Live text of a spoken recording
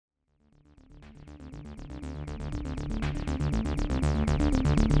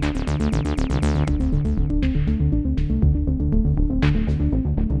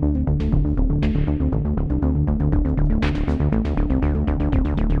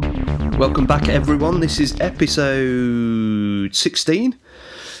Welcome back, everyone. This is episode 16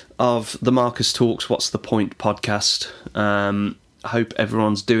 of the Marcus Talks What's the Point podcast. I hope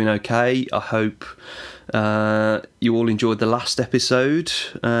everyone's doing okay. I hope you all enjoyed the last episode.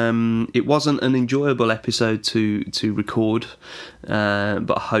 It wasn't an enjoyable episode to record, but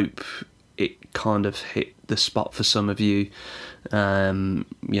I hope it kind of hit the spot for some of you.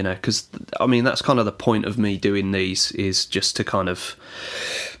 Because I mean, that's kind of the point of me doing these, is just to kind of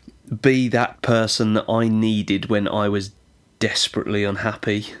be that person that I needed when I was desperately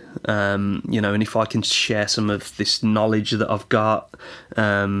unhappy, and if I can share some of this knowledge that I've got,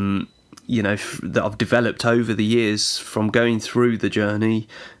 that I've developed over the years from going through the journey,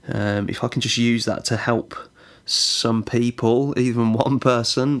 if I can just use that to help some people, even one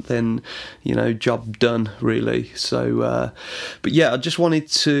person, then, job done, really. So, but yeah, I just wanted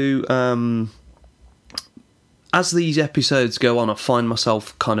to, as these episodes go on, I find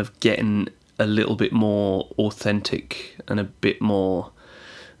myself kind of getting a little bit more authentic and a bit more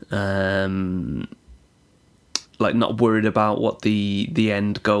like not worried about what the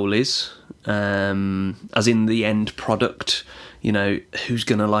end goal is, as in the end product, who's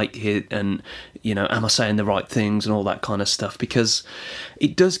gonna like it, and am I saying the right things and all that kind of stuff, because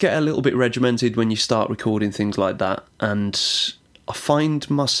it does get a little bit regimented when you start recording things like that, and I find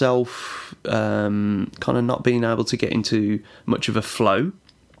myself kind of not being able to get into much of a flow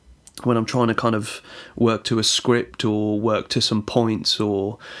when I'm trying to kind of work to a script or work to some points,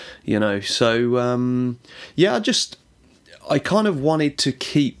 or, so, I kind of wanted to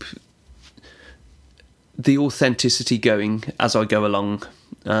keep the authenticity going as I go along.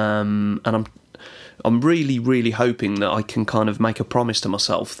 And I'm really, really hoping that I can kind of make a promise to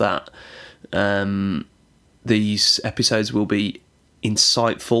myself that these episodes will be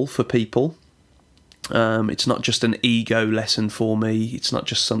insightful for people. It's not just an ego lesson for me. It's not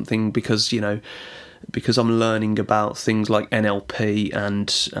just something because I'm learning about things like NLP and,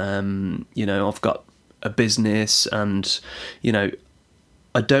 I've got a business, and,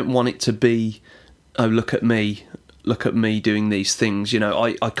 I don't want it to be, oh, look at me doing these things.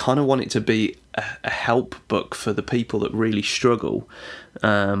 I kind of want it to be a help book for the people that really struggle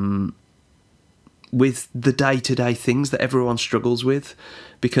with the day-to-day things that everyone struggles with,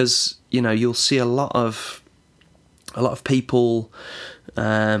 because you'll see a lot of people,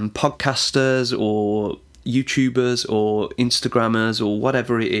 podcasters or YouTubers or Instagrammers or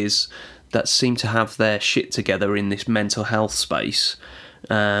whatever it is, that seem to have their shit together in this mental health space,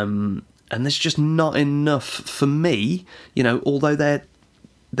 and there's just not enough for me. Although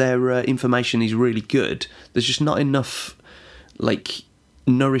their information is really good, there's just not enough like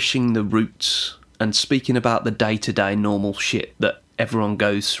nourishing the roots and speaking about the day-to-day normal shit that everyone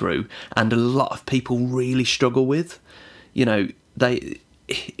goes through, and a lot of people really struggle with.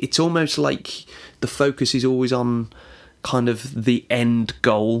 It's almost like the focus is always on kind of the end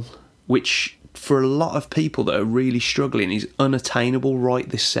goal, which for a lot of people that are really struggling is unattainable right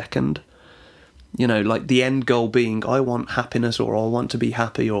this second. Like the end goal being, I want happiness, or I want to be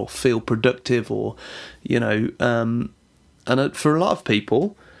happy, or feel productive, or, and for a lot of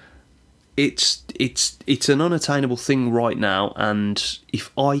people, it's an unattainable thing right now, and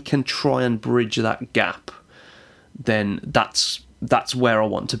if I can try and bridge that gap, then that's where I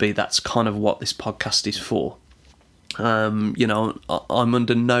want to be. That's kind of what this podcast is for. I'm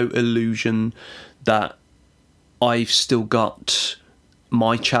under no illusion that I've still got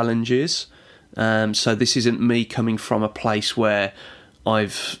my challenges. So this isn't me coming from a place where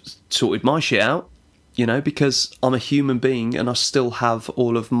I've sorted my shit out, because I'm a human being and I still have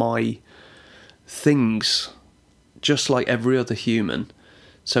all of my things just like every other human.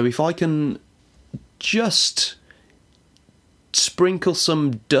 So if I can just sprinkle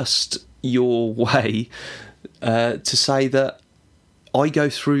some dust your way to say that I go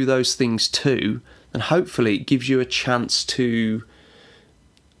through those things too, then hopefully it gives you a chance to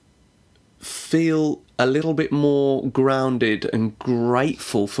feel a little bit more grounded and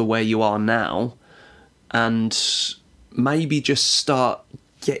grateful for where you are now, and maybe just start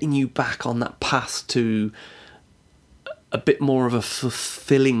getting you back on that path to a bit more of a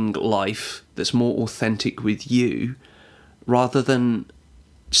fulfilling life that's more authentic with you, rather than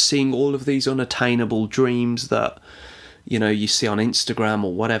seeing all of these unattainable dreams that you see on Instagram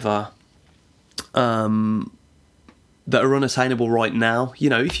or whatever, that are unattainable right now.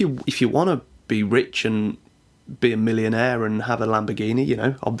 If you want to be rich and be a millionaire and have a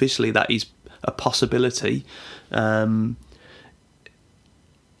Lamborghini, obviously that is a possibility.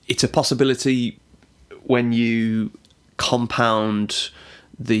 It's a possibility when you compound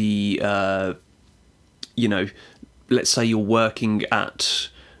the, let's say you're working at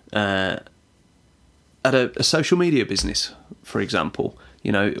at a social media business, for example,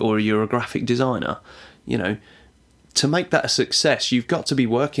 or you're a graphic designer, to make that a success, you've got to be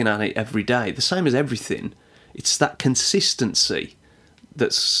working at it every day. The same as everything. It's that consistency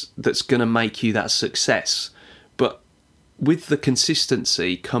that's going to make you that success. But with the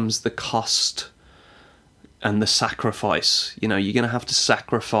consistency comes the cost and the sacrifice. You're going to have to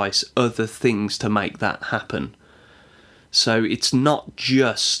sacrifice other things to make that happen. So it's not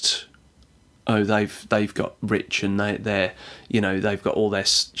just, oh, they've got rich and they're they've got all their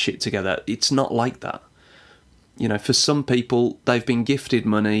shit together. It's not like that. For some people, they've been gifted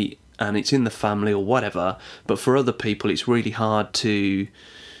money and it's in the family or whatever. But for other people, it's really hard to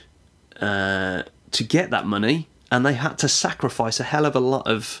get that money, and they had to sacrifice a hell of a lot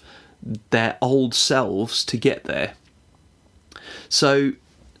of their old selves to get there. So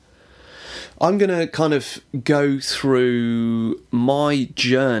I'm going to kind of go through my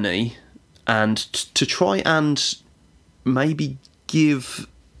journey and to try and maybe give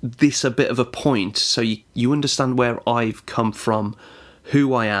this a bit of a point so you understand where I've come from,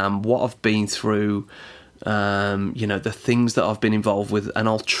 who I am, what I've been through, the things that I've been involved with, and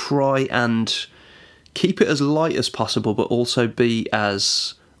I'll try and keep it as light as possible, but also be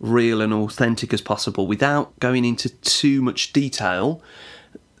as real and authentic as possible without going into too much detail.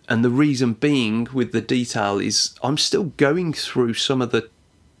 And the reason being with the detail is I'm still going through some of the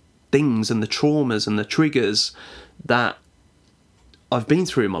things and the traumas and the triggers that I've been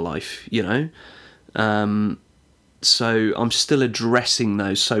through in my life, so I'm still addressing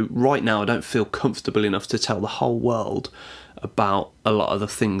those. So right now I don't feel comfortable enough to tell the whole world about a lot of the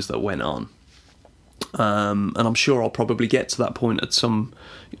things that went on. And I'm sure I'll probably get to that point at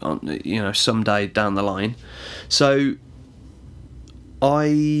someday down the line. So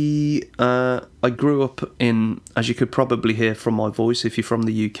I grew up in, as you could probably hear from my voice, if you're from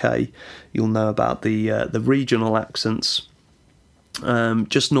the UK, you'll know about the regional accents.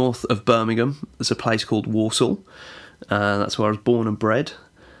 Just north of Birmingham, there's a place called Walsall. That's where I was born and bred.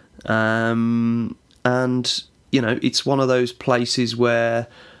 And it's one of those places where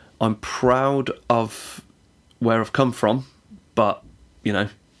I'm proud of where I've come from, but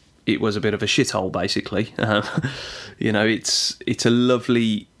it was a bit of a shithole, basically. It's a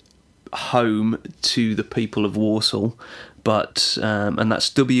lovely home to the people of Walsall, but and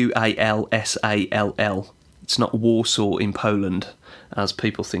that's Walsall. It's not Warsaw in Poland, as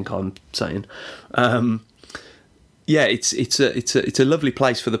people think I'm saying. It's a lovely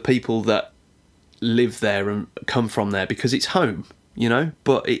place for the people that live there and come from there because it's home,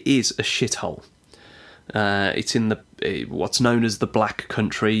 But it is a shithole. It's in what's known as the Black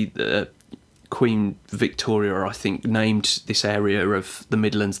Country. Queen Victoria, I think, named this area of the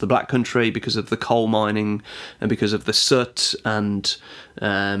Midlands the Black Country because of the coal mining and because of the soot, and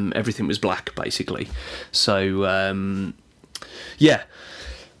everything was black, basically. So,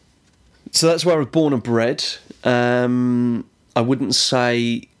 So that's where I was born and bred. I wouldn't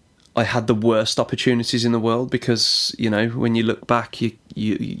say I had the worst opportunities in the world because, when you look back,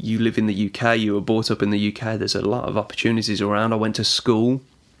 you live in the UK, you were brought up in the UK, there's a lot of opportunities around. I went to school.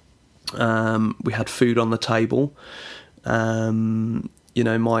 We had food on the table. My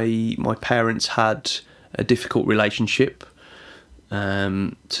parents had a difficult relationship,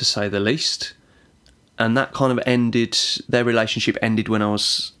 to say the least. And that kind of their relationship ended when I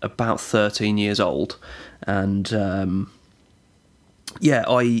was about 13 years old. And,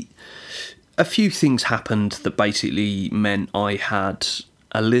 a few things happened that basically meant I had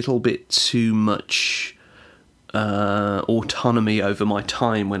a little bit too much autonomy over my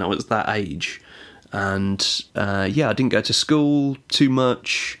time when I was that age, and I didn't go to school too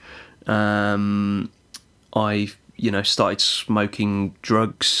much. I started smoking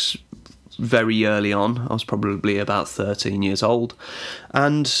drugs very early on. I was probably about 13 years old,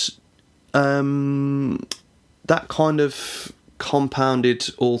 and that kind of compounded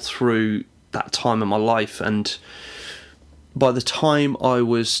all through that time of my life. And by the time I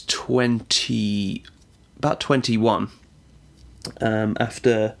was about 21,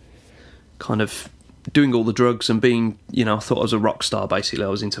 after kind of doing all the drugs and being, I thought I was a rock star, basically. I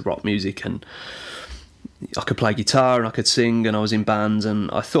was into rock music and I could play guitar and I could sing and I was in bands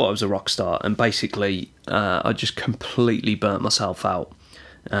and I thought I was a rock star. And basically, I just completely burnt myself out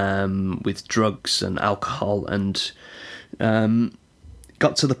with drugs and alcohol, and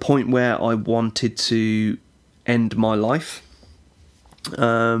got to the point where I wanted to end my life,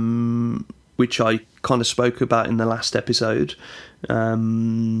 which I kind of spoke about in the last episode.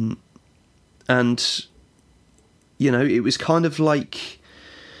 And, it was kind of like,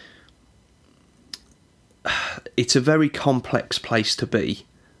 it's a very complex place to be.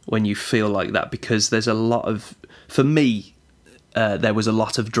 when you feel like that, because there's a lot of, for me, there was a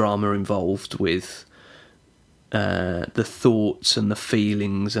lot of drama involved with the thoughts and the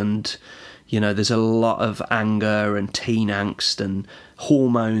feelings, and there's a lot of anger and teen angst and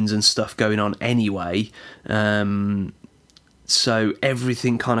hormones and stuff going on anyway. So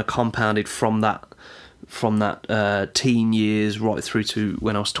everything kind of compounded from that teen years right through to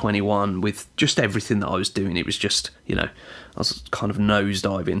when I was 21, with just everything that I was doing. It was just, I was kind of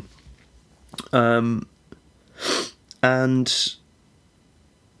nosediving. And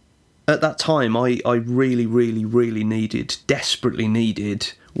at that time, I really, really, really desperately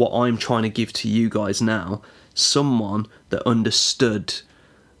needed what I'm trying to give to you guys now. Someone that understood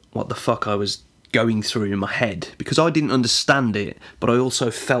what the fuck I was going through in my head, because I didn't understand it, but I also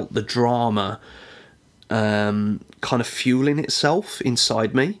felt the drama kind of fueling itself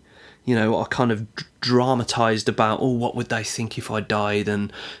inside me. I kind of dramatised about, what would they think if I died,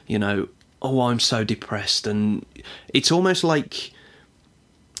 and I'm so depressed. And it's almost like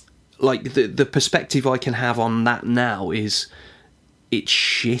the perspective I can have on that now is, it's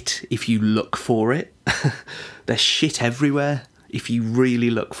shit if you look for it. There's shit everywhere if you really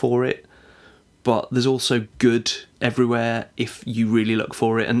look for it, but there's also good everywhere if you really look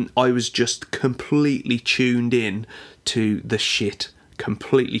for it. And I was just completely tuned in to the shit,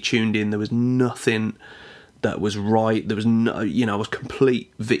 completely tuned in. There was nothing that was right. There was no, I was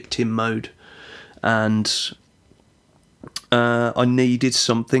complete victim mode, and I needed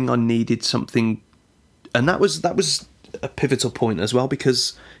something, and that was a pivotal point as well,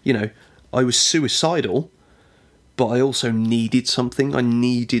 because I was suicidal, but I also needed something. I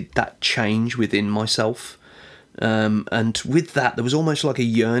needed that change within myself, and with that there was almost like a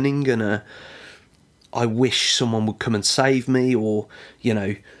yearning and I wish someone would come and save me, or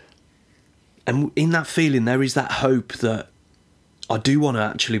and in that feeling there is that hope that I do want to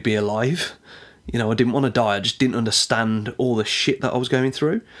actually be alive. I didn't want to die. I just didn't understand all the shit that I was going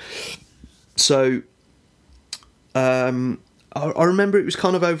through. So I remember it was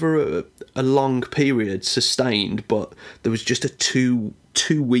kind of over a long period, sustained, but there was just a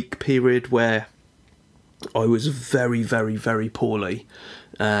two-week period where I was very, very, very poorly,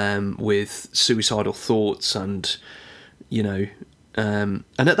 with suicidal thoughts, and and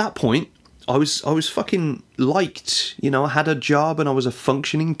at that point I was fucking liked. I had a job and I was a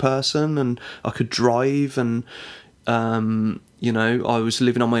functioning person and I could drive, and I was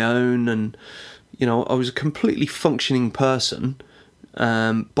living on my own, and I was a completely functioning person,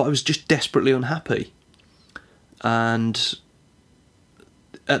 but I was just desperately unhappy. And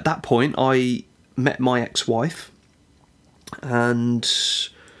at that point I met my ex-wife, and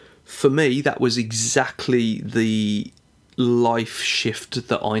for me that was exactly the life shift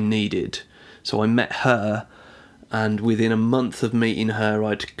that I needed. So I met her, and within a month of meeting her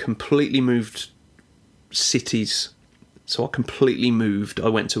I'd completely moved cities. So I completely moved. I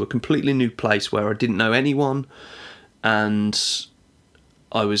went to a completely new place where I didn't know anyone, and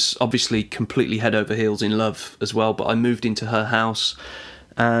I was obviously completely head over heels in love as well. But I moved into her house,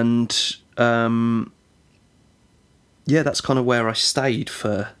 and that's kind of where I stayed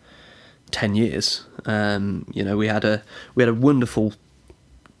for 10 years. We had a wonderful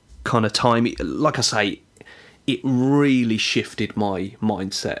kind of time. Like I say, it really shifted my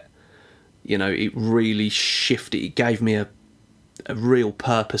mindset. It really shifted. It gave me a real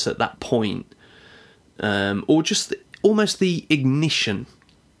purpose at that point, or just almost the ignition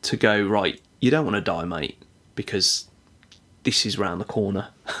to go, right, you don't want to die, mate, because this is round the corner.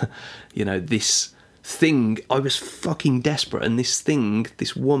 This thing, I was fucking desperate, and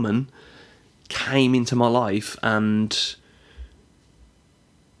this woman came into my life, and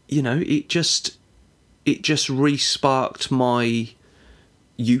it just re-sparked my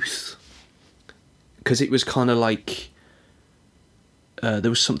youth, because it was kind of like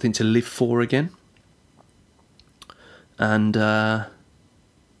there was something to live for again. And I'm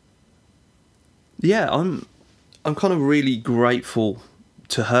kind of really grateful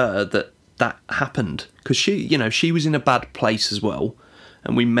to her that happened, because she was in a bad place as well,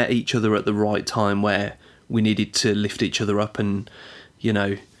 and we met each other at the right time where we needed to lift each other up, and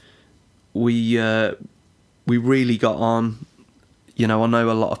we really got on. I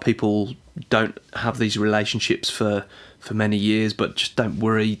know a lot of people don't have these relationships for many years, but just don't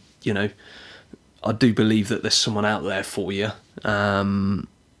worry. I do believe that there's someone out there for you. So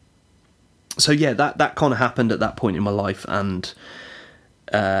yeah, that kind of happened at that point in my life, and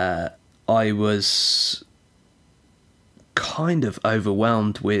I was kind of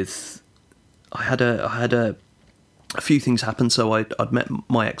overwhelmed with. I had a few things happen. So I'd met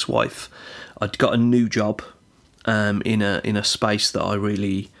my ex-wife. I'd got a new job. in a space that I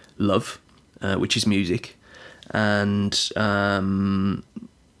really love, which is music, and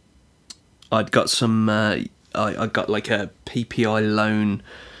I'd got some. I got like a PPI loan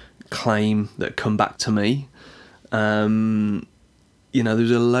claim that come back to me.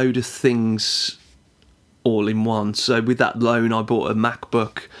 There's a load of things all in one. So with that loan, I bought a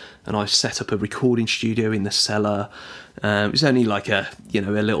MacBook and I set up a recording studio in the cellar. It was only like a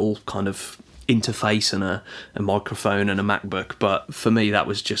little kind of interface and a microphone and a MacBook, but for me that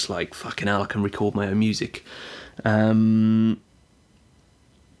was just like, fucking hell, I can record my own music. And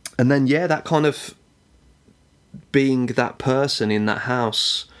then that kind of being that person in that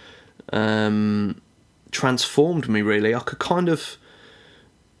house transformed me, really. I could kind of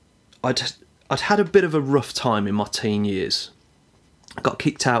I'd had a bit of a rough time in my teen years. I got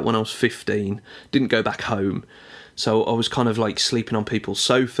kicked out when I was 15, didn't go back home, so I was kind of like sleeping on people's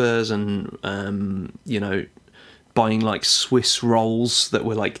sofas and buying like Swiss rolls that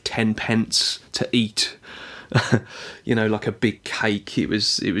were like 10 pence to eat. Like a big cake. It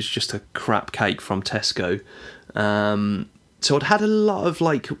was just a crap cake from Tesco. So I'd had a lot of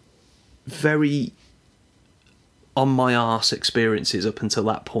like very on my arse experiences up until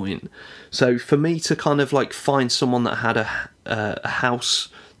that point. So for me to kind of like find someone that had a house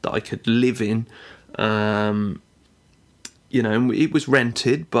that I could live in, it was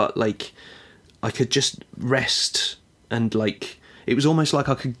rented, but like I could just rest, and like it was almost like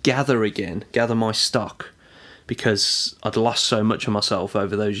I could gather my stock, because I'd lost so much of myself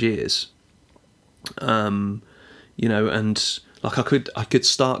over those years. And like I could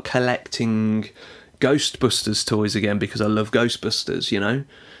start collecting Ghostbusters toys again because I love Ghostbusters,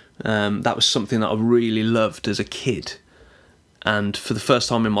 that was something that I really loved as a kid, and for the first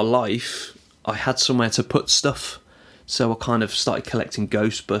time in my life I had somewhere to put stuff, so I kind of started collecting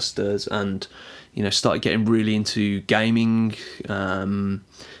Ghostbusters and started getting really into gaming, playing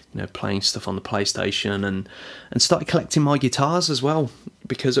stuff on the PlayStation, and started collecting my guitars as well,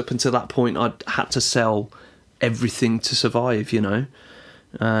 because up until that point I'd had to sell everything to survive,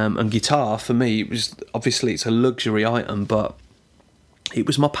 and guitar for me, it's a luxury item, but it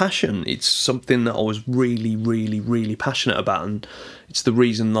was my passion. It's something that I was really, really, really passionate about, and it's the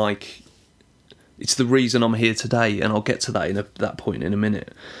reason I'm here today, and I'll get to that point in a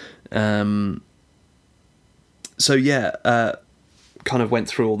minute. Kind of went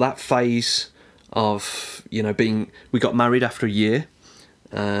through all that phase of we got married after a year,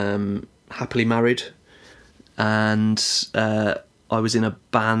 happily married, and I was in a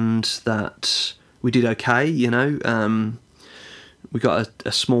band that we did okay, we got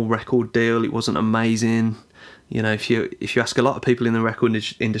a small record deal. It wasn't amazing, if you ask a lot of people in the record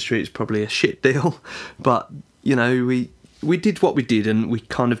industry, it's probably a shit deal, but we did what we did, and we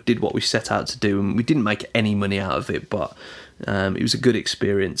kind of did what we set out to do, and we didn't make any money out of it, but it was a good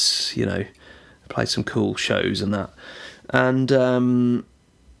experience. I played some cool shows and that, and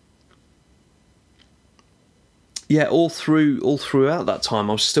all throughout that time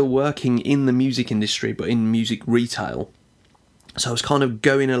I was still working in the music industry, but in music retail. So I was kind of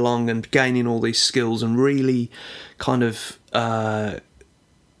going along and gaining all these skills and really kind of honing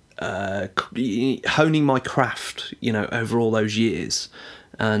my craft, over all those years.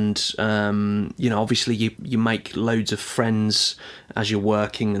 And obviously you make loads of friends as you're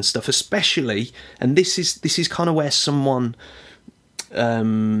working and stuff, especially, and this is kind of where someone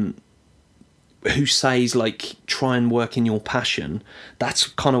who says like try and work in your passion, that's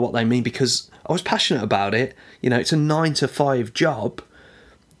kind of what they mean, because I was passionate about it. It's a 9-to-5 job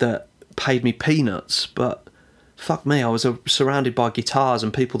that paid me peanuts, but fuck me, I was surrounded by guitars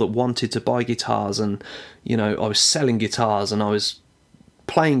and people that wanted to buy guitars, and I was selling guitars and I was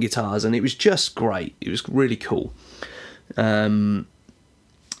playing guitars, and it was just great. It was really cool. So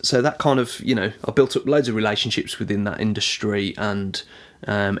that kind of, I built up loads of relationships within that industry, and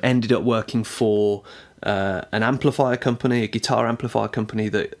ended up working for an amplifier company, a guitar amplifier company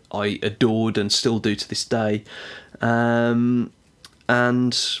that I adored and still do to this day. And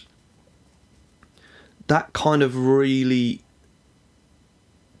that kind of really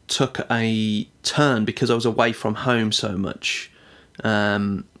took a turn because I was away from home so much.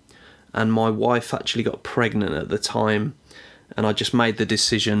 And my wife actually got pregnant at the time, and I just made the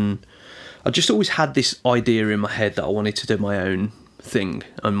decision. I just always had this idea in my head that I wanted to do my own thing,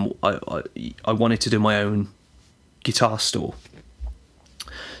 and I wanted to do my own guitar store.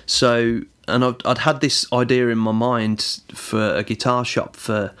 So, and I'd had this idea in my mind for a guitar shop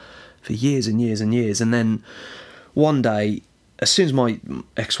for years and years and years, and then one day, as soon as my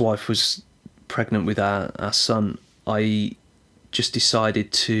ex-wife was pregnant with our son, I just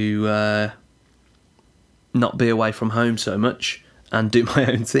decided to not be away from home so much and do my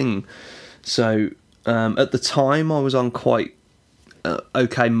own thing. So at the time I was on quite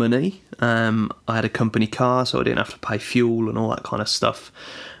okay money. I had a company car, so I didn't have to pay fuel and all that kind of stuff.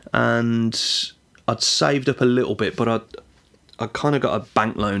 And I'd saved up a little bit, but I kind of got a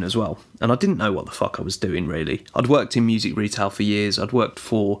bank loan as well. And I didn't know what the fuck I was doing, really. I'd worked in music retail for years. I'd worked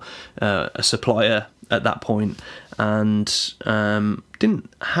for a supplier at that point, and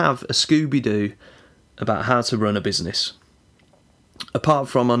didn't have a Scooby-Doo about how to run a business. Apart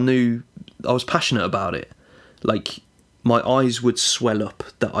from I knew I was passionate about it. Like, my eyes would swell up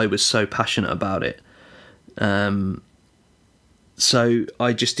that I was so passionate about it. So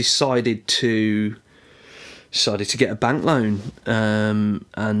I just decided to get a bank loan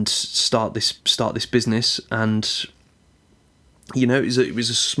and start this business. And you know, it was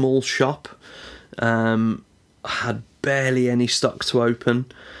a small shop. I had barely any stock to open,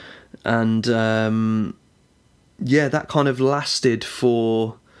 and that kind of lasted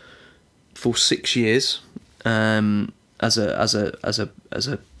for 6 years as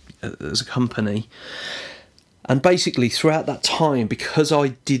a company. And basically throughout that time, because I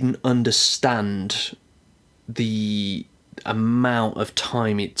didn't understand the amount of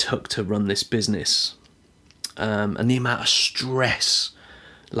time it took to run this business, and the amount of stress,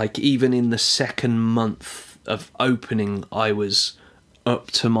 like even in the second month of opening, I was up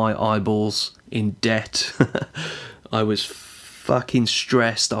to my eyeballs in debt. I was fucking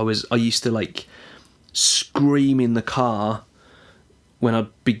stressed. I used to like scream in the car when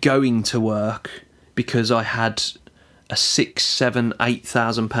I'd be going to work because I had a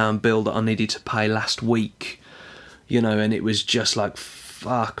 £6,000-8,000 bill that I needed to pay last week, you know, and it was just like,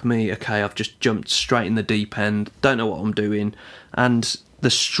 fuck me, okay, I've just jumped straight in the deep end, don't know what I'm doing. And the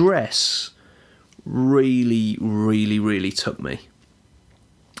stress really, really, really took me.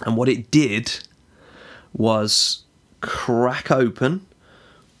 And what it did was crack open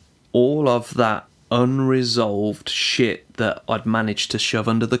all of that unresolved shit that I'd managed to shove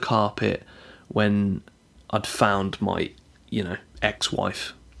under the carpet when I'd found my, you know,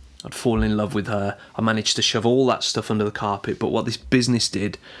 ex-wife. I'd fallen in love with her. I managed to shove all that stuff under the carpet, but what this business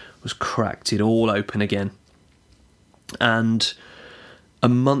did was cracked it all open again. And a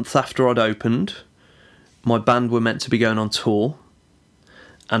month after I'd opened, my band were meant to be going on tour,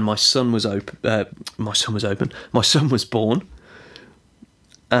 and my son was born,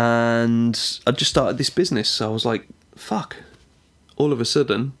 and I just started this business. So I was like, fuck, all of a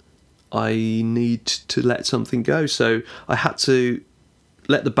sudden I need to let something go. So I had to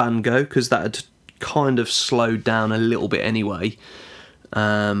let the band go because that had kind of slowed down a little bit anyway,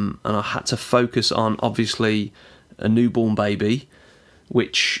 and I had to focus on obviously a newborn baby,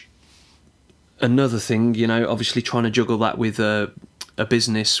 which another thing, you know, obviously trying to juggle that with a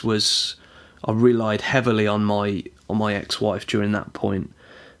business was, I relied heavily on my ex-wife during that point.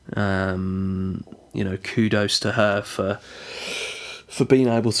 You know, kudos to her for being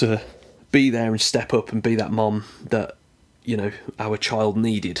able to be there and step up and be that mom that, you know, our child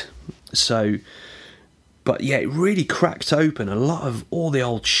needed. So, but yeah, it really cracked open a lot of all the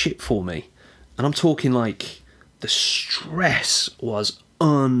old shit for me. And I'm talking like the stress was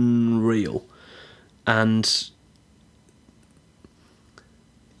unreal. And,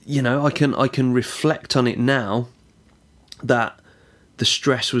 you know, I can reflect on it now that the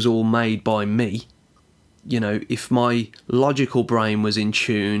stress was all made by me. You know, if my logical brain was in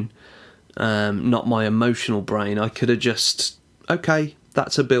tune, not my emotional brain, I could have just, okay,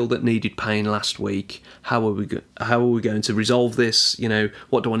 that's a bill that needed paying last week. How are we going to resolve this? You know,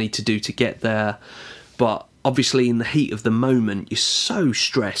 what do I need to do to get there? But obviously in the heat of the moment, you're so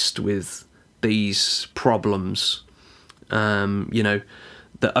stressed with these problems. You know,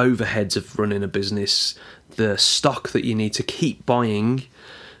 the overheads of running a business, the stock that you need to keep buying,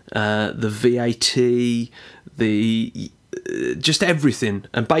 the VAT, just everything.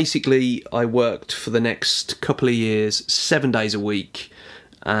 And basically I worked for the next couple of years 7 days a week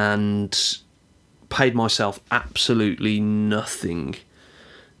and paid myself absolutely nothing,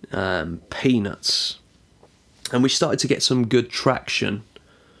 peanuts. And we started to get some good traction.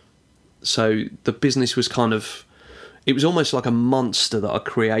 So the business was kind of, it was almost like a monster that I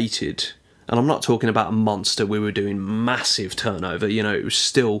created. And I'm not talking about a monster. We were doing massive turnover. You know, it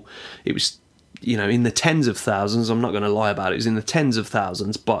was, you know, in the tens of thousands. I'm not going to lie about it. It was in the tens of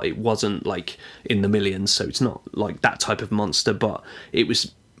thousands, but it wasn't like in the millions. So it's not like that type of monster, but it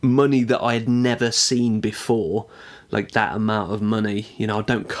was money that I had never seen before. Like that amount of money, you know, I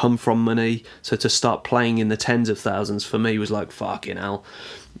don't come from money. So to start playing in the tens of thousands for me was like, fucking hell.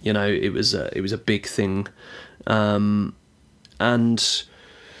 You know, it was a big thing. And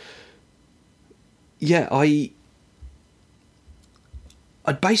yeah,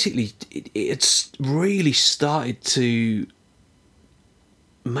 I'd basically, it's really started to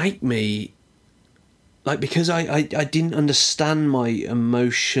make me, like, because I didn't understand my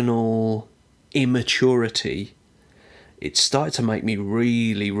emotional immaturity, it started to make me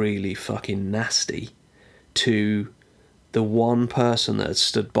really, really fucking nasty to the one person that had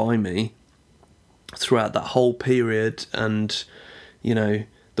stood by me throughout that whole period, and, you know,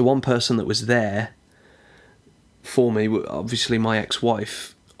 the one person that was there for me, obviously my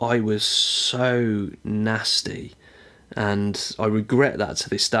ex-wife. I was so nasty, and I regret that to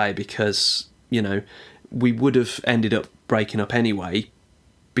this day, because, you know, we would have ended up breaking up anyway,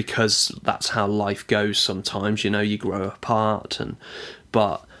 because that's how life goes sometimes, you know, you grow apart,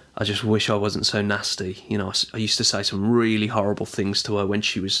 but I just wish I wasn't so nasty. You know, I used to say some really horrible things to her when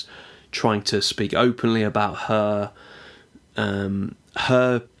she was trying to speak openly about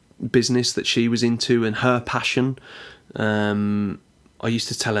her business that she was into and her passion. I used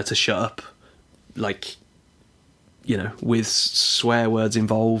to tell her to shut up, like, you know, with swear words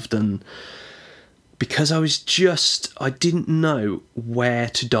involved, and because I didn't know where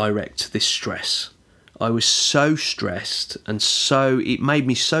to direct this stress. I was so stressed, and it made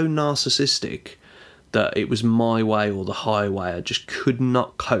me so narcissistic that it was my way or the highway. I just could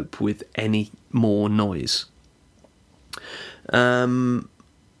not cope with any more noise. And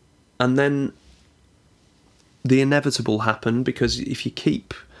then the inevitable happened, because if you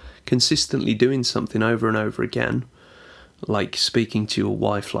keep consistently doing something over and over again, like speaking to your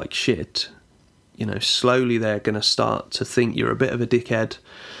wife like shit, you know, slowly they're going to start to think you're a bit of a dickhead,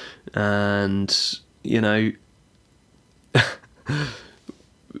 and, you know,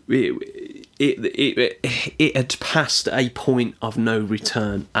 it had passed a point of no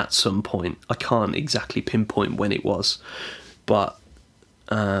return at some point. I can't exactly pinpoint when it was, but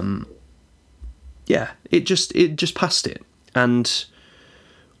yeah, it just passed it, and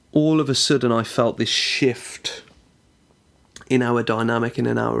all of a sudden I felt this shift in our dynamic and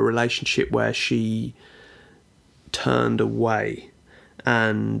in our relationship, where she turned away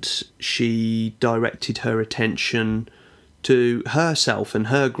and she directed her attention to herself and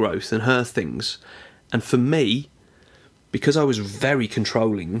her growth and her things. And for me, because I was very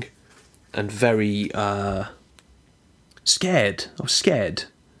controlling and very scared, I was scared.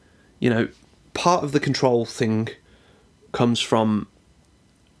 You know, part of the control thing comes from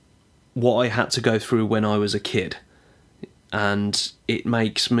what I had to go through when I was a kid. And it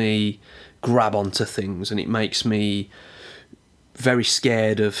makes me grab onto things, and it makes me very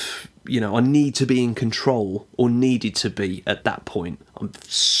scared of, you know, I need to be in control, or needed to be at that point. I'm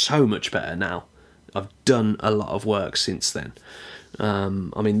so much better now. I've done a lot of work since then.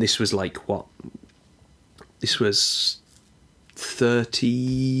 I mean, this was like, what? This was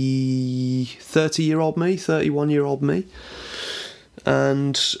 30-year-old me, 31-year-old me.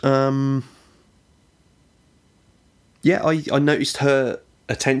 And, yeah, I noticed her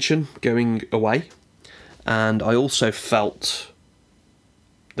attention going away, and I also felt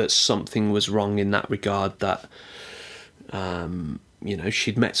that something was wrong in that regard, that, you know,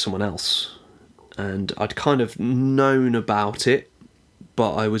 she'd met someone else, and I'd kind of known about it,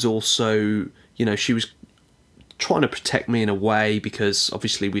 but I was also, you know, she was trying to protect me in a way, because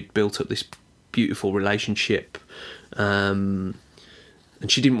obviously we'd built up this beautiful relationship, and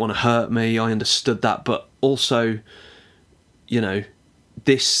she didn't want to hurt me. I understood that, but also, you know,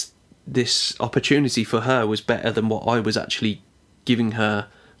 this opportunity for her was better than what I was actually giving her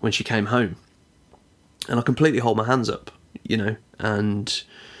when she came home. And I completely hold my hands up, you know, and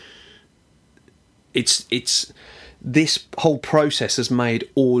it's this whole process has made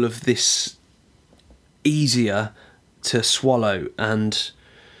all of this easier to swallow. And,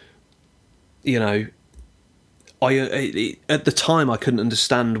 you know, at the time I couldn't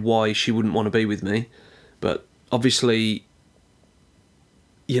understand why she wouldn't want to be with me, but obviously,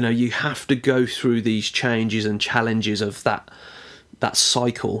 you know, you have to go through these changes and challenges of that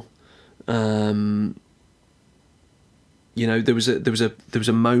cycle. You know, there was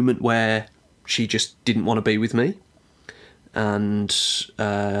a moment where she just didn't want to be with me, and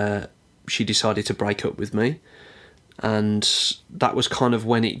she decided to break up with me, and that was kind of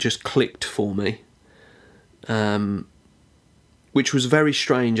when it just clicked for me. Which was very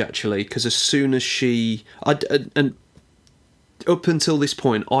strange, actually, because as soon as and up until this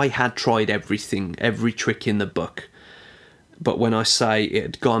point, I had tried everything, every trick in the book. But when I say it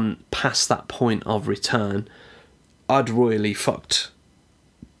had gone past that point of return, I'd royally fucked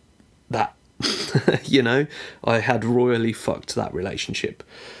that. You know, I had royally fucked that relationship.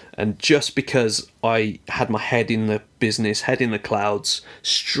 And just because I had my head in the business, head in the clouds,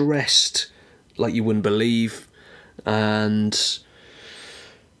 stressed like you wouldn't believe. And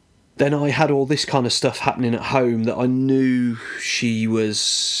then I had all this kind of stuff happening at home that I knew she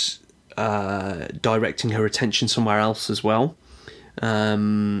was directing her attention somewhere else as well.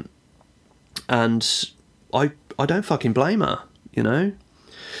 And I don't fucking blame her, you know?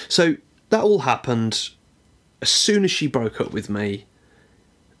 So that all happened. As soon as she broke up with me,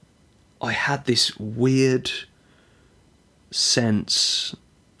 I had this weird sense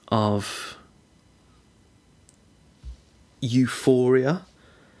of euphoria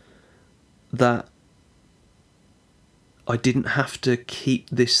that I didn't have to keep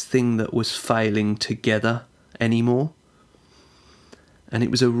this thing that was failing together anymore. And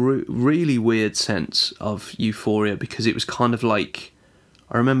it was a really weird sense of euphoria, because it was kind of like,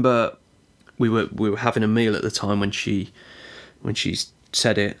 I remember we were having a meal at the time when she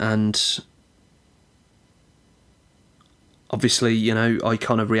said it, and obviously, you know, I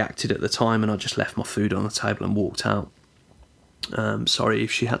kind of reacted at the time, and I just left my food on the table and walked out. Sorry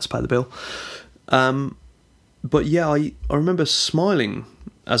if she had to pay the bill. But yeah, I remember smiling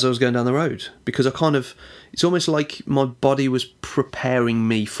as I was going down the road, because it's almost like my body was preparing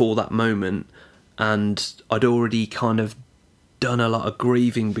me for that moment, and I'd already kind of done a lot of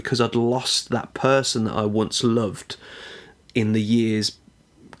grieving because I'd lost that person that I once loved in the years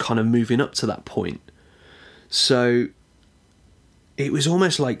kind of moving up to that point. So it was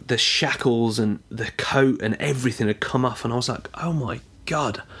almost like the shackles and the coat and everything had come off, and I was like, oh my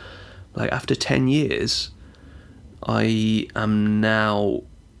God, like after 10 years, I am now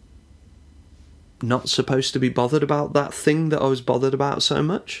not supposed to be bothered about that thing that I was bothered about so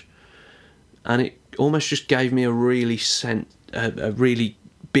much. And it almost just gave me a really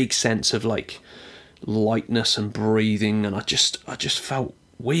big sense of like lightness and breathing, and I just felt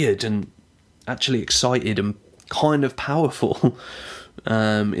weird and actually excited and kind of powerful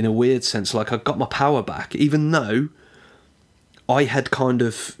in a weird sense. Like I got my power back, even though I had kind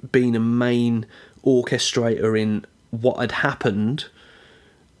of been a main orchestrator in what had happened.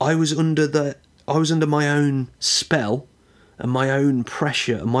 I was under my own spell and my own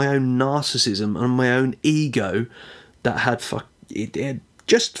pressure and my own narcissism and my own ego that had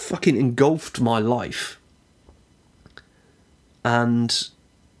just fucking engulfed my life. And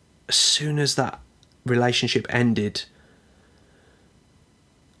as soon as that relationship ended,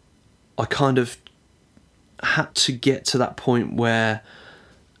 I kind of had to get to that point where,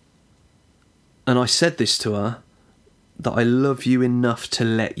 and I said this to her, that I love you enough to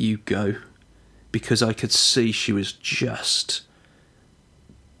let you go, because I could see she was just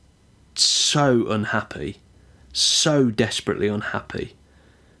so unhappy, so desperately unhappy.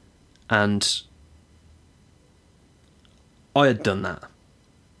 And I had done that,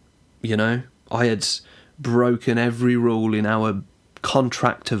 you know? I had broken every rule in our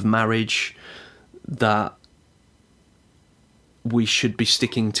contract of marriage that we should be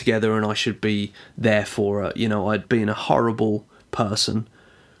sticking together and I should be there for her. You know, I'd been a horrible person.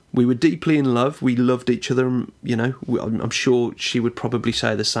 We were deeply in love. We loved each other. And, you know, I'm sure she would probably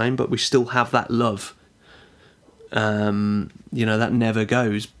say the same, but we still have that love. You know, that never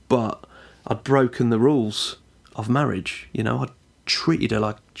goes. But I'd broken the rules of marriage. You know, I'd treated her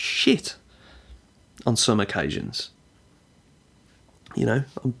like shit on some occasions. You know,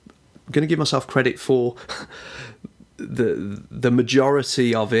 I'm going to give myself credit for the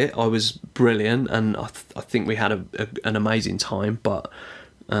majority of it. I was brilliant, and I think we had an amazing time. But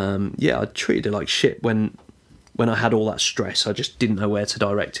yeah, I treated her like shit when I had all that stress. I just didn't know where to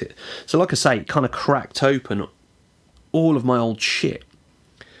direct it. So, like I say, it kind of cracked open all of my old shit,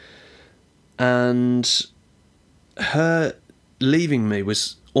 and her leaving me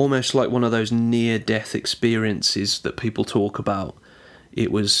was almost like one of those near-death experiences that people talk about.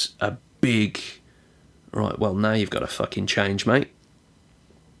 It was a big, right, well, now you've got to fucking change, mate.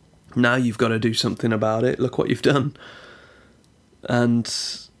 Now you've got to do something about it. Look what you've done. And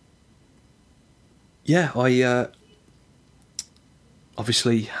yeah, I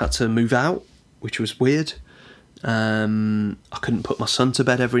obviously had to move out, which was weird. I couldn't put my son to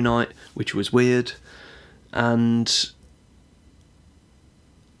bed every night, which was weird. And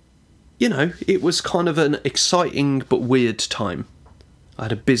you know, it was kind of an exciting but weird time. I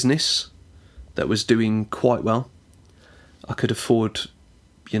had a business that was doing quite well. I could afford,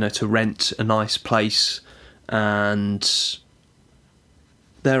 you know, to rent a nice place, and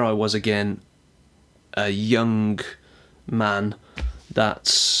there I was again, a young man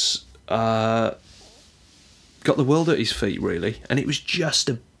that's got the world at his feet, really. And it was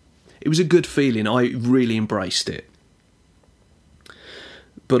it was a good feeling. I really embraced it.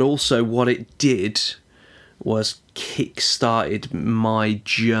 But also what it did was kick-started my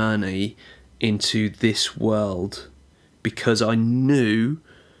journey into this world because I knew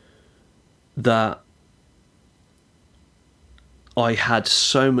that I had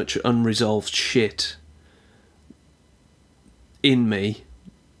so much unresolved shit in me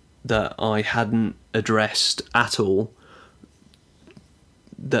that I hadn't addressed at all.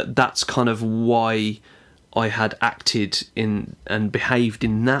 That's kind of why I had acted in and behaved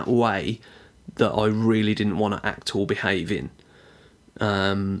in that way that I really didn't want to act or behave in.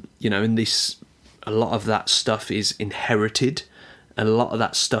 And a lot of that stuff is inherited, and a lot of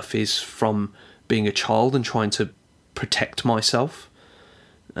that stuff is from being a child and trying to protect myself.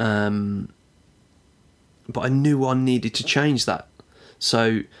 But I knew I needed to change that.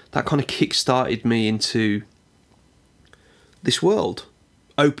 So that kind of kick-started me into this world,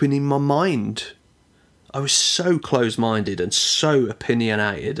 opening my mind. I was so closed-minded and so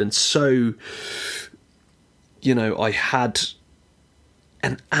opinionated and so, I had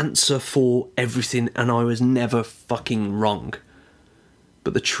an answer for everything and I was never fucking wrong.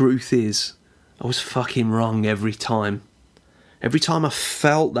 But the truth is, I was fucking wrong every time. Every time I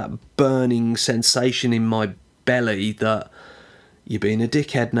felt that burning sensation in my belly that you're being a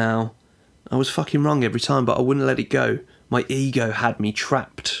dickhead now, I was fucking wrong every time, but I wouldn't let it go. My ego had me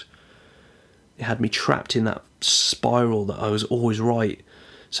trapped. It had me trapped in that spiral that I was always right.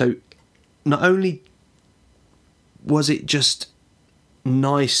 So not only was it just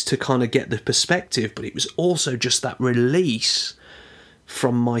nice to kind of get the perspective, but it was also just that release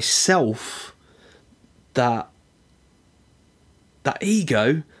from myself, that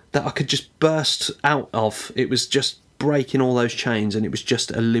ego that I could just burst out of. It was just breaking all those chains, and it was just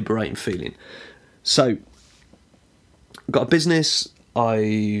a liberating feeling. So I've got a business,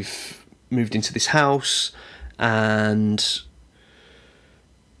 I've moved into this house, and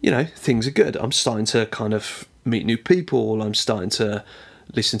things are good. I'm starting to kind of meet new people, I'm starting to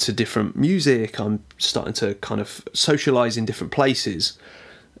listen to different music, I'm starting to kind of socialise in different places.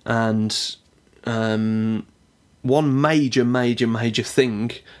 And one major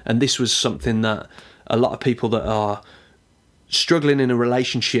thing, and this was something that a lot of people that are struggling in a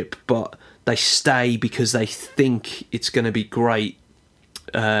relationship, but they stay because they think it's going to be great,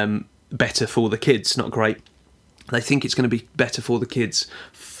 better for the kids, not great. They think it's going to be better for the kids.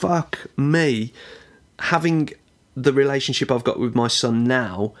 Fuck me. Having the relationship I've got with my son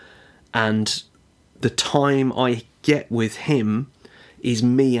now, and the time I get with him is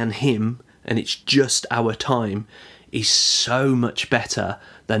me and him, and it's just our time, is so much better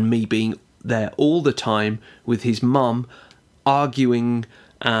than me being there all the time with his mum, arguing,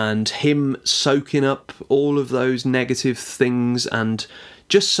 and him soaking up all of those negative things, and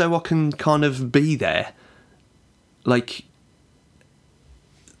just so I can kind of be there. Like,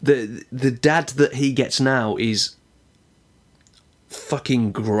 the dad that he gets now is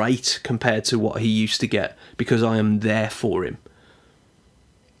fucking great compared to what he used to get, because I am there for him.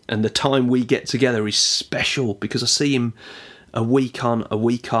 And the time we get together is special because I see him a week on, a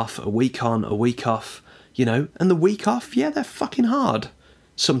week off, a week on, a week off, and the week off, yeah, they're fucking hard.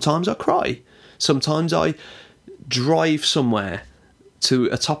 Sometimes I cry. Sometimes I drive somewhere to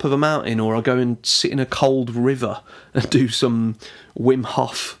a top of a mountain, or I go and sit in a cold river and do some Wim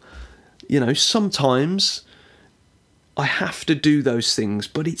Hof. Sometimes I have to do those things,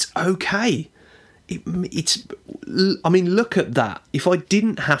 but it's okay. Look at that. If I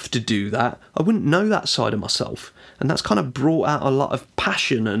didn't have to do that, I wouldn't know that side of myself. And that's kind of brought out a lot of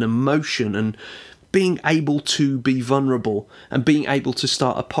passion and emotion, and being able to be vulnerable, and being able to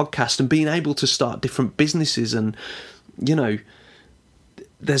start a podcast, and being able to start different businesses. And,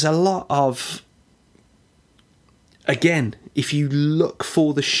 there's a lot of, again, if you look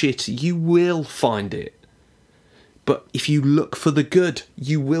for the shit, you will find it. But if you look for the good,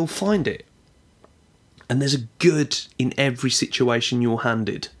 you will find it. And there's a good in every situation you're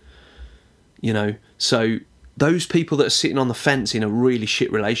handed. So those people that are sitting on the fence in a really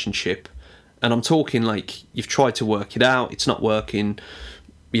shit relationship, and I'm talking like you've tried to work it out, it's not working,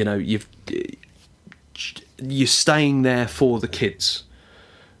 you're staying there for the kids.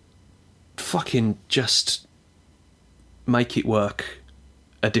 Fucking just make it work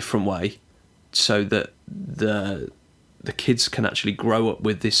a different way, so that the kids can actually grow up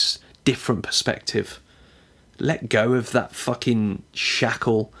with this different perspective. Let go of that fucking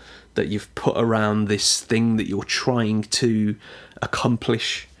shackle that you've put around this thing that you're trying to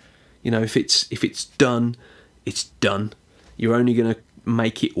accomplish. If it's done, it's done. You're only going to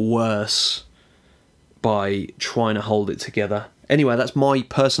make it worse by trying to hold it together. Anyway, that's my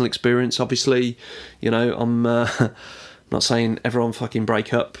personal experience. Obviously, I'm not saying everyone fucking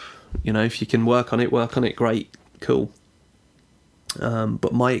break up. If you can work on it, great, cool.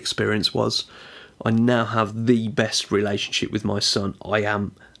 But my experience was I now have the best relationship with my son. I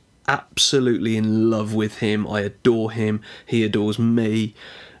am absolutely in love with him. I adore him. He adores me.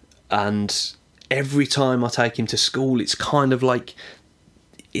 And every time I take him to school, it's kind of like,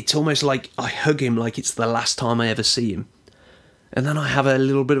 it's almost like I hug him like it's the last time I ever see him. And then I have a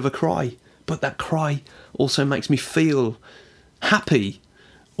little bit of a cry. But that cry also makes me feel happy.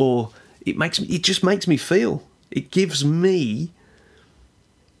 Or it just makes me feel. It gives me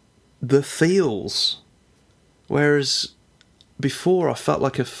the feels. Whereas before I felt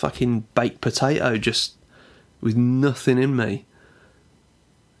like a fucking baked potato just with nothing in me.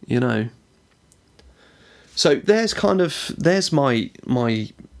 You know. So there's my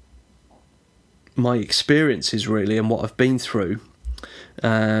experiences really and what I've been through.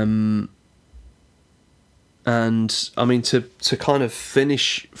 And I mean to kind of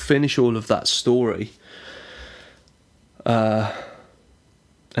finish all of that story. And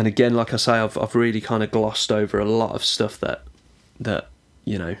again, like I say, I've really kind of glossed over a lot of stuff that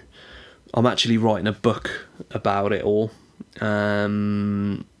you know, I'm actually writing a book about it all.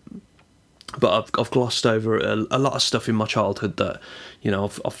 But I've glossed over a lot of stuff in my childhood that, you know,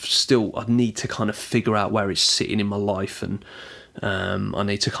 I need to kind of figure out where it's sitting in my life, and I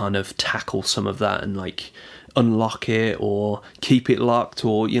need to kind of tackle some of that and like unlock it or keep it locked,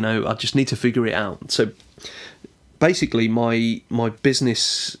 or, you know, I just need to figure it out. So basically my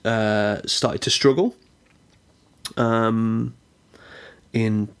business started to struggle in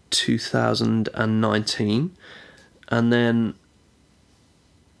 2019, and then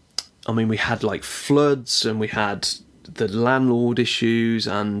I mean we had like floods and we had the landlord issues,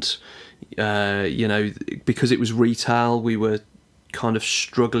 and you know, because it was retail, we were kind of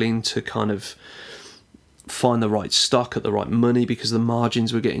struggling to kind of find the right stock at the right money because the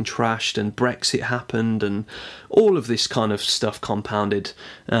margins were getting trashed, and Brexit happened and all of this kind of stuff compounded.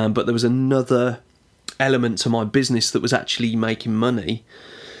 But there was another element to my business that was actually making money,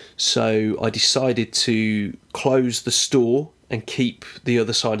 so I decided to close the store and keep the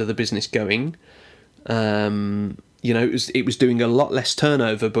other side of the business going. You know, it was doing a lot less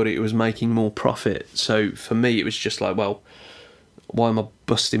turnover, but it was making more profit. So for me, it was just like, well, why am I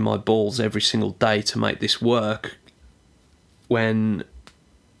busting my balls every single day to make this work when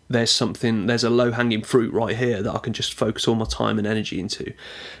there's a low-hanging fruit right here that I can just focus all my time and energy into?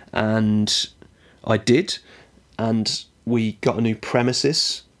 And I did, and we got a new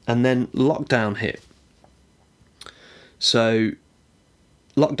premises, and then lockdown hit. So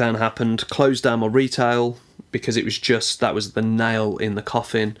lockdown happened, closed down my retail, because it was just, that was the nail in the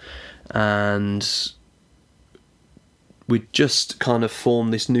coffin, and we'd just kind of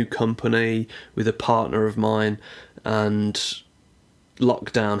formed this new company with a partner of mine, and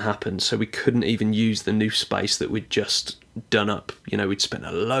lockdown happened, so we couldn't even use the new space that we'd just done up. You know, we'd spent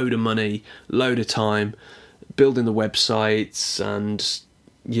a load of money, load of time building the websites, and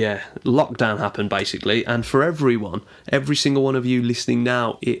yeah, lockdown happened basically. And for everyone, every single one of you listening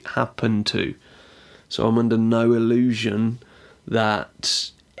now, it happened to. So I'm under no illusion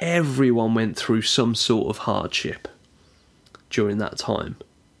that everyone went through some sort of hardship during that time.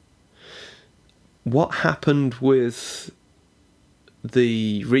 What happened with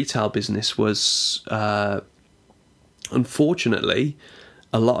the retail business was, unfortunately,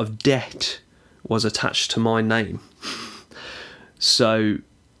 a lot of debt was attached to my name. So,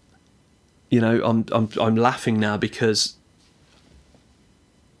 you know, I'm laughing now because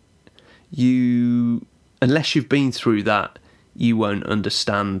unless you've been through that, you won't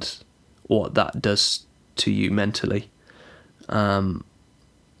understand what that does to you mentally. And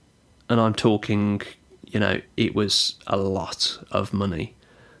I'm talking, you know, it was a lot of money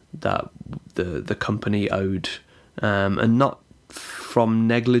that the company owed, and not from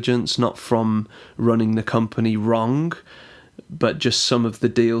negligence, not from running the company wrong, but just some of the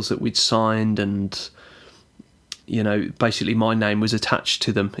deals that we'd signed, and, you know, basically my name was attached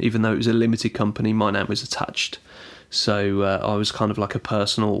to them. Even though it was a limited company, my name was attached. So I was kind of like a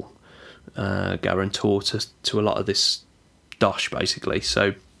personal guarantor to a lot of this dosh, basically.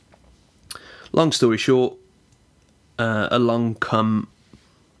 So long story short, along come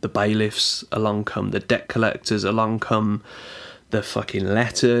the bailiffs, along come the debt collectors, along come the fucking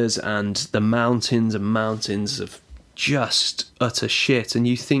letters, and the mountains and mountains of just utter shit. And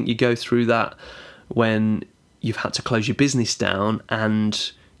you think you go through that when you've had to close your business down,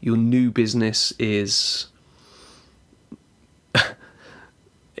 and your new business is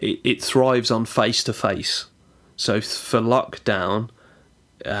it thrives on face-to-face. So for lockdown,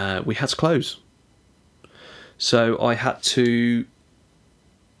 we had to close. So I had to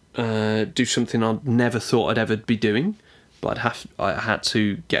do something I never thought I'd ever be doing, but I had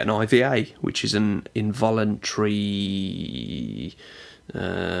to get an IVA, which is an involuntary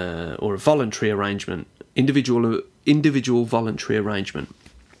or a voluntary arrangement, individual voluntary arrangement.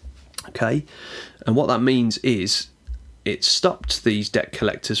 Okay, and what that means is it stopped these debt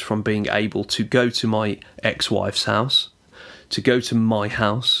collectors from being able to go to my ex-wife's house, to go to my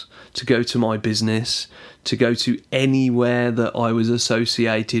house, to go to my business, to go to anywhere that I was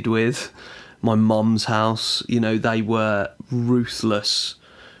associated with. My mum's house, you know, they were ruthless.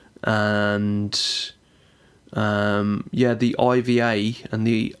 And the IVA and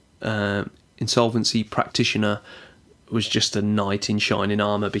the insolvency practitioner was just a knight in shining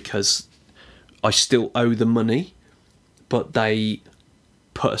armour, because I still owe the money, but they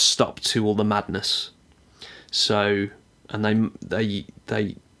put a stop to all the madness. So, and they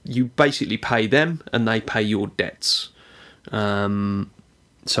you basically pay them and they pay your debts. So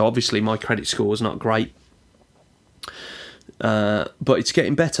obviously my credit score is not great, but it's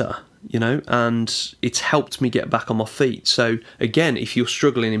getting better, you know, and it's helped me get back on my feet. So again, if you're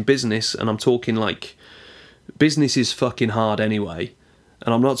struggling in business, and I'm talking like, business is fucking hard anyway,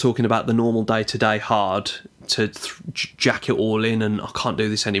 and I'm not talking about the normal day-to-day hard to jack it all in and I can't do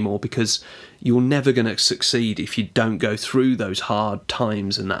this anymore, because you're never going to succeed if you don't go through those hard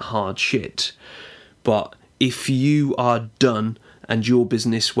times and that hard shit. But if you are done and your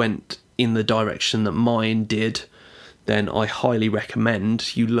business went in the direction that mine did, then I highly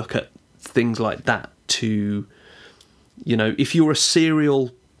recommend you look at things like that to, you know, if you're a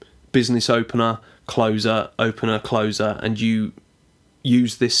serial business opener, closer, and you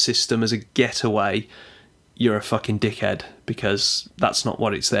use this system as a getaway, you're a fucking dickhead, because that's not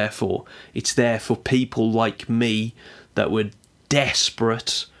what it's there for. It's there for people like me that were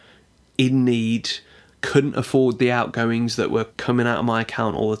desperate, in need, couldn't afford the outgoings that were coming out of my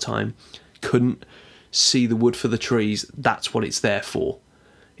account all the time, couldn't see the wood for the trees. That's what it's there for.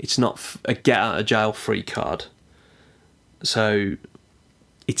 It's not a get out of jail free card. So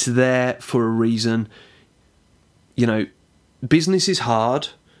it's there for a reason. You know, business is hard,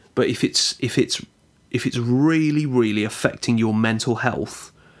 but if it's really, really affecting your mental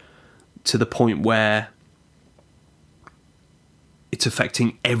health to the point where it's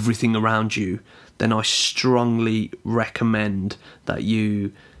affecting everything around you, then I strongly recommend that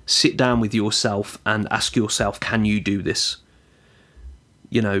you sit down with yourself and ask yourself, can you do this?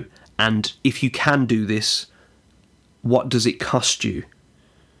 You know, and if you can do this, what does it cost you?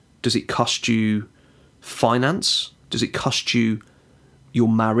 Does it cost you finance? Does it cost you your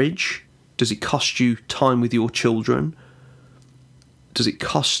marriage? Does it cost you time with your children? Does it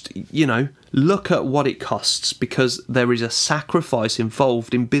cost, you know, look at what it costs, because there is a sacrifice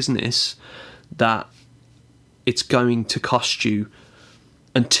involved in business that it's going to cost you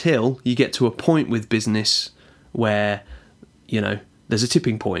until you get to a point with business where, you know, there's a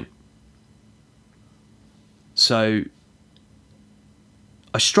tipping point. So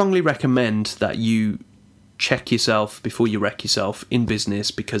I strongly recommend that you check yourself before you wreck yourself in business,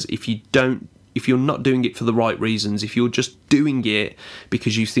 because if you're not doing it for the right reasons, if you're just doing it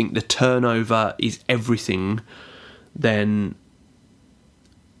because you think the turnover is everything, then,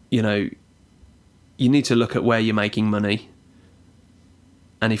 you know, you need to look at where you're making money.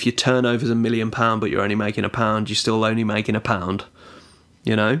 And if your turnover's £1 million, but you're only making £1, you're still only making £1,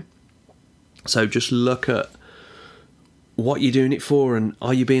 you know? So just look at what you're doing it for, and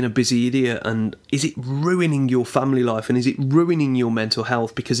are you being a busy idiot, and is it ruining your family life, and is it ruining your mental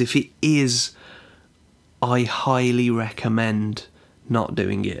health? Because if it is, I highly recommend not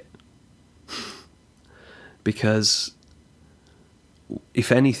doing it. Because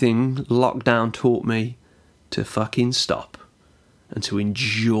if anything, lockdown taught me to fucking stop and to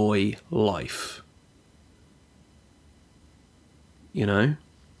enjoy life. You know?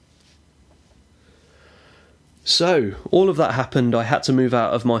 So, all of that happened. I had to move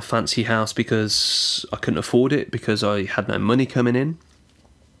out of my fancy house because I couldn't afford it, because I had no money coming in.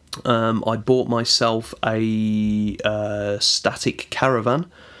 I bought myself a static caravan,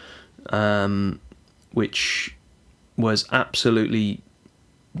 which was absolutely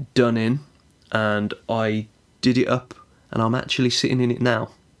done in, and I did it up, and I'm actually sitting in it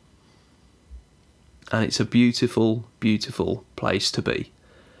now. And it's a beautiful, beautiful place to be.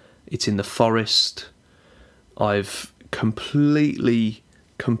 It's in the forest. I've completely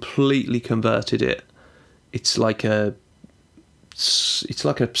converted it. It's like a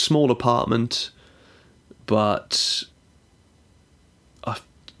small apartment, but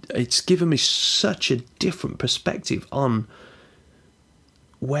it's given me such a different perspective on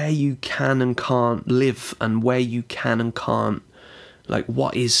where you can and can't live, and where you can and can't, like,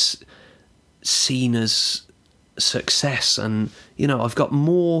 what is seen as success, and I've got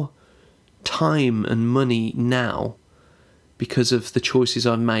more time and money now because of the choices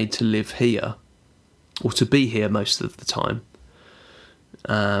I've made to live here, or to be here most of the time,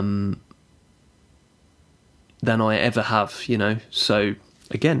 than I ever have, So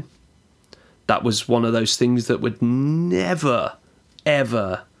again, that was one of those things that would never,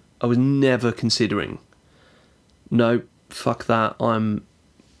 ever, I was never considering. No, fuck that. I'm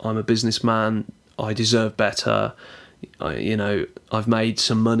a businessman. I deserve better. I've made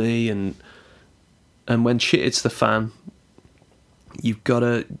some money, and when shit hits the fan, you've got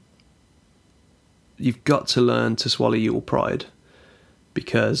to learn to swallow your pride,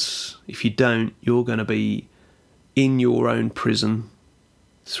 because if you don't, you're going to be in your own prison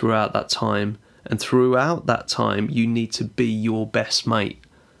throughout that time, and throughout that time you need to be your best mate,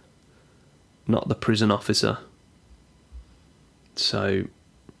 not the prison officer. So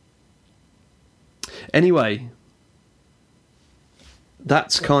anyway,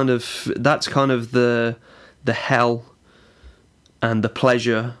 that's kind of the hell and the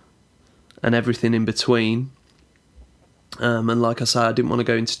pleasure and everything in between. And like I say, I didn't want to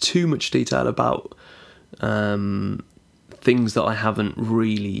go into too much detail about things that I haven't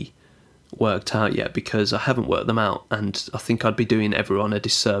really worked out yet, because I haven't worked them out, and I think I'd be doing everyone a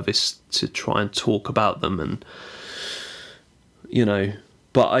disservice to try and talk about them. And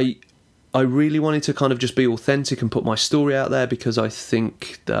but I really wanted to kind of just be authentic and put my story out there, because I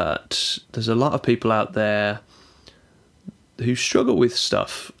think that there's a lot of people out there who struggle with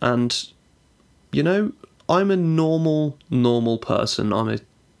stuff, and I'm a normal person. I'm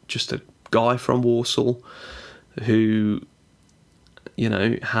just a guy from Walsall who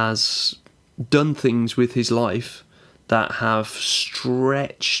has done things with his life that have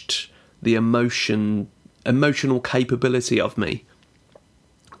stretched the emotional capability of me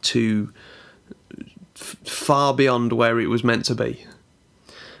to far beyond where it was meant to be.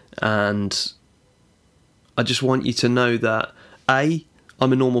 And I just want you to know that A,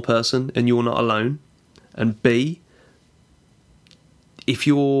 I'm a normal person and you're not alone, and B, if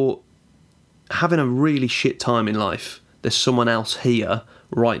you're having a really shit time in life, there's someone else here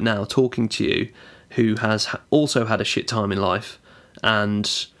right now talking to you who has also had a shit time in life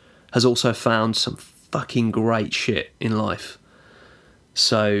and has also found some fucking great shit in life.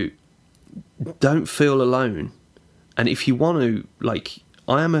 So don't feel alone. And if you want to,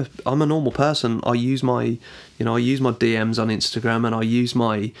 I'm a normal person. I use my DMs on Instagram, and I use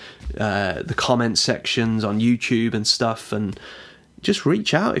my the comment sections on YouTube and stuff, and just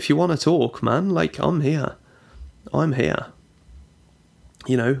reach out if you want to talk, man. I'm here. I'm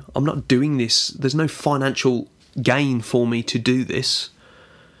not doing this. There's no financial gain for me to do this.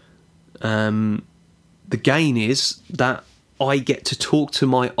 The gain is that I get to talk to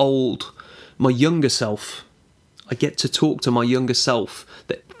my younger self. I get to talk to my younger self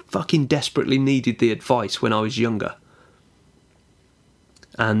that fucking desperately needed the advice when I was younger.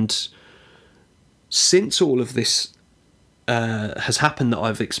 And since all of this has happened that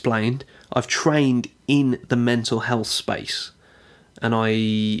I've explained, I've trained in the mental health space. And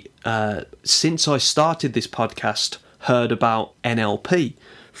I, since I started this podcast, heard about NLP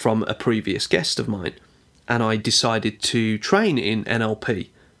from a previous guest of mine. And I decided to train in NLP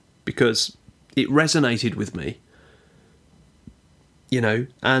because it resonated with me.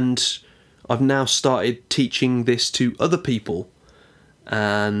 And I've now started teaching this to other people,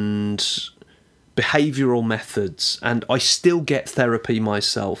 and behavioural methods, and I still get therapy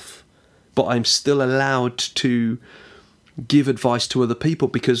myself, but I'm still allowed to give advice to other people,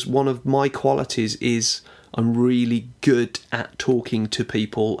 because one of my qualities is I'm really good at talking to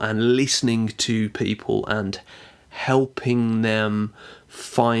people and listening to people and helping them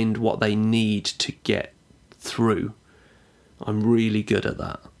find what they need to get through. I'm really good at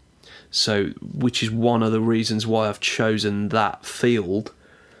that. So, which is one of the reasons why I've chosen that field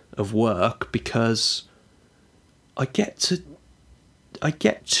of work, because I get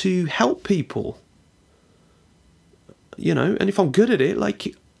to help people. And if I'm good at it,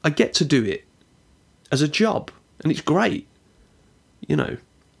 I get to do it as a job, and it's great.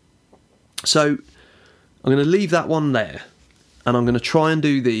 So I'm going to leave that one there. And I'm going to try and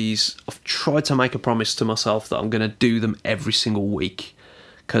do these. I've tried to make a promise to myself that I'm going to do them every single week,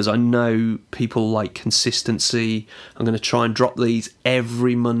 because I know people like consistency. I'm going to try and drop these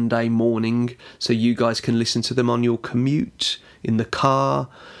every Monday morning so you guys can listen to them on your commute, in the car,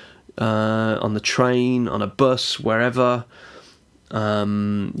 on the train, on a bus, wherever.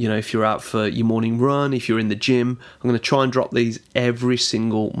 If you're out for your morning run, if you're in the gym, I'm going to try and drop these every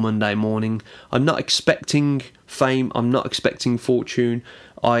single Monday morning. I'm not expecting fame. I'm not expecting fortune.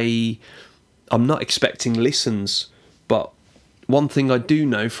 I I'm not expecting listens, but one thing I do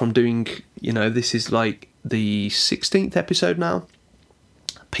know from doing, this is like the 16th episode now,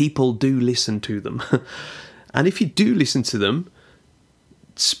 people do listen to them. And if you do listen to them,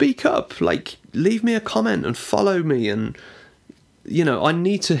 speak up, like leave me a comment and follow me, and I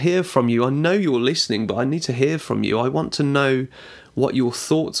need to hear from you. I know you're listening, but I need to hear from you. I want to know what your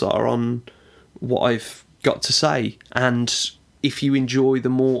thoughts are on what I've got to say, and if you enjoy the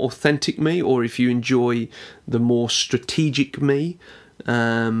more authentic me, or if you enjoy the more strategic me.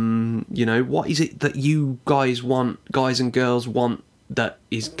 What is it that you guys want, guys and girls want, that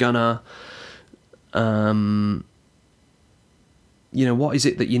is gonna what is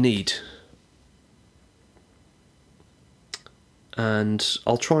it that you need? And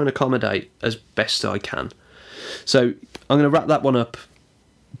I'll try and accommodate as best I can. So I'm going to wrap that one up.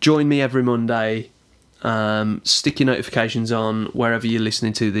 Join me every Monday. Stick your notifications on wherever you're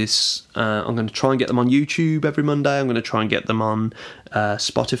listening to this. I'm going to try and get them on YouTube every Monday. I'm going to try and get them on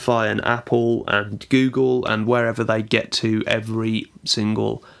Spotify and Apple and Google and wherever they get to every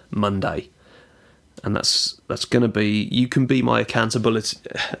single Monday. And that's going to be, you can be my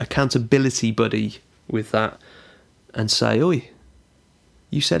accountability buddy with that, and say, oi,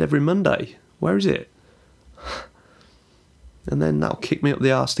 you said every Monday, where is it? And then that'll kick me up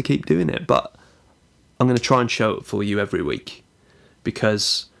the arse to keep doing it. But I'm going to try and show up for you every week,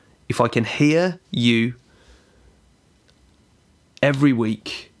 because if I can hear you every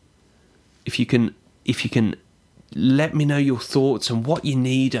week, if you can let me know your thoughts and what you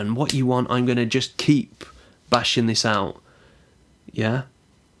need and what you want, I'm going to just keep bashing this out. Yeah?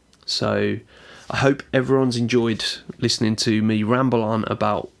 So I hope everyone's enjoyed listening to me ramble on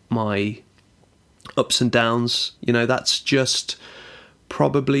about my ups and downs. That's just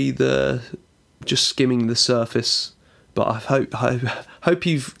probably just skimming the surface. But I hope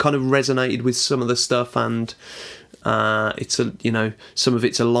you've kind of resonated with some of the stuff, and some of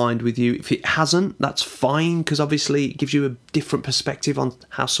it's aligned with you. If it hasn't, that's fine, because obviously it gives you a different perspective on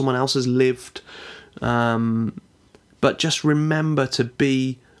how someone else has lived. But just remember to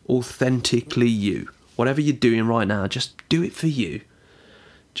be authentically you. Whatever you're doing right now, just do it for you.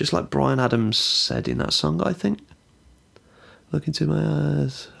 Just like Bryan Adams said in that song, I think. Look into my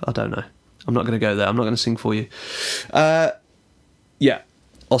eyes. I don't know. I'm not going to go there. I'm not going to sing for you. Yeah.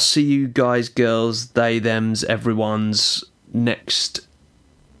 I'll see you guys, girls, they, thems, everyone's next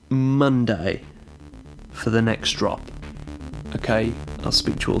Monday for the next drop. Okay? I'll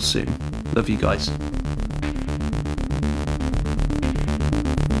speak to you all soon. Love you guys.